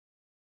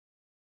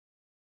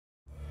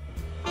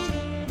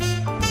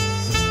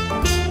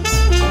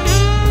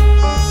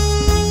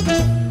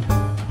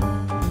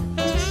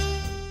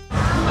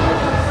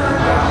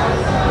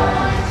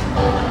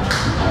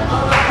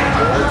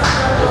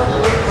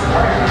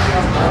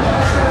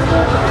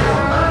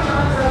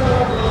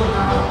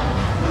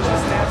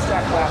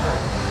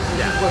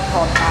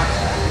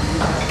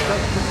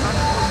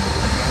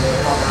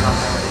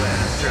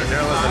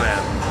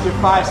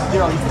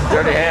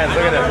Dirty hands,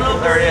 look at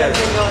him. There he is.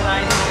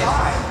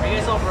 Are you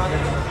guys all brothers?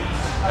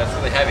 That's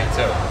really heavy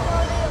too.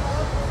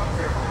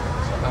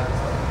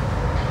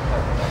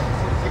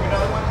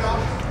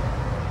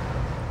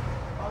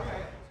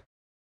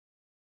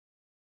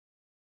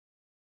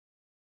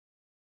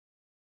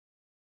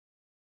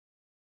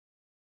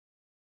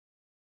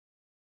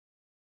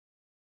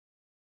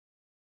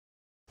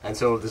 And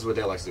so this is what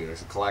they like to do. They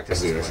collect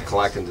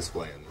and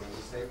display.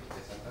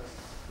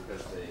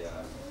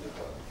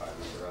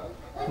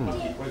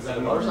 What is that,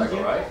 a motorcycle,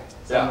 right?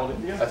 Yeah.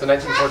 That's a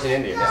 1914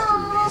 Indian.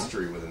 Yeah.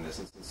 History within this.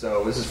 And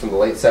so this is from the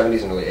late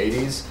 70s and early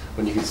 80s,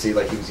 when you can see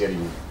like he was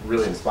getting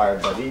really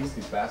inspired by these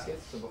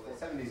baskets. So before the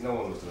 70s, no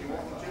one was doing that.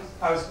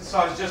 I was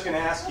just going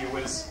to ask you,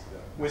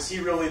 was he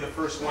really the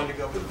first one to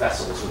go? The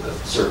vessels with the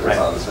serpents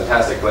on is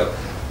fantastic, but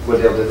what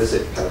they did is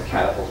it kind of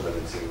catapulted them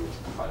into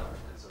fine art.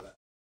 And so that.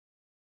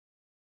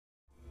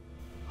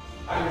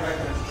 I would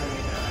recommend printing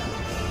it down.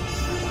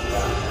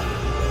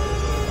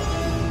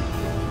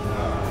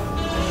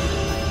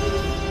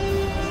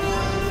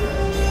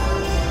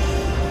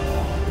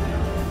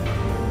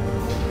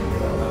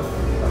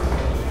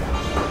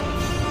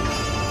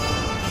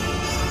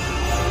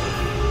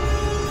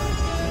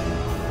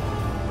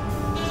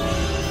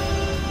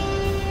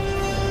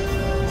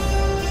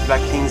 Got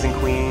kings and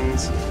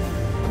queens.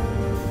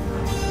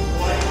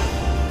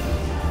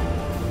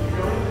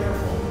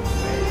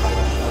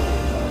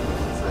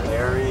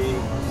 Very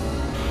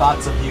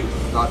thoughts of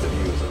youth. Lots of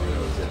views on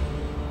those, yeah.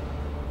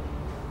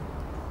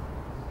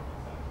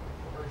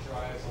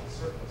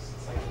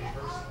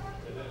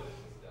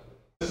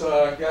 This is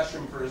a guest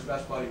room for his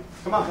best buddy.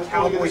 Come on,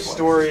 cowboy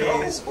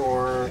stories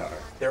or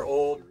they're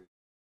old.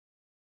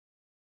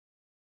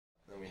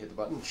 Then we hit the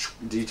button,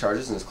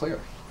 decharges, and it's clear.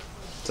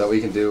 So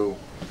we can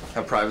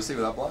have privacy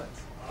without blinds.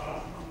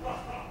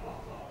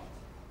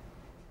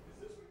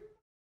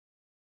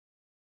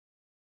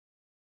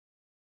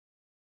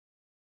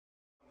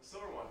 The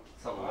silver one.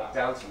 Something look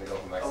down, so we go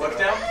from A look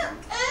down?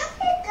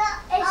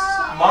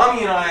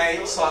 Mommy and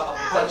I saw a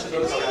bunch of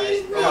those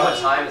guys. Over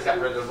time, it's got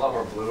rid of a lot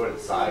more blue at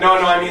its side. No,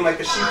 I mean like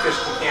the sheepfish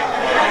companion.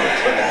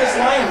 Look at this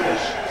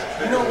lionfish.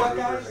 You know what,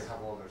 guys?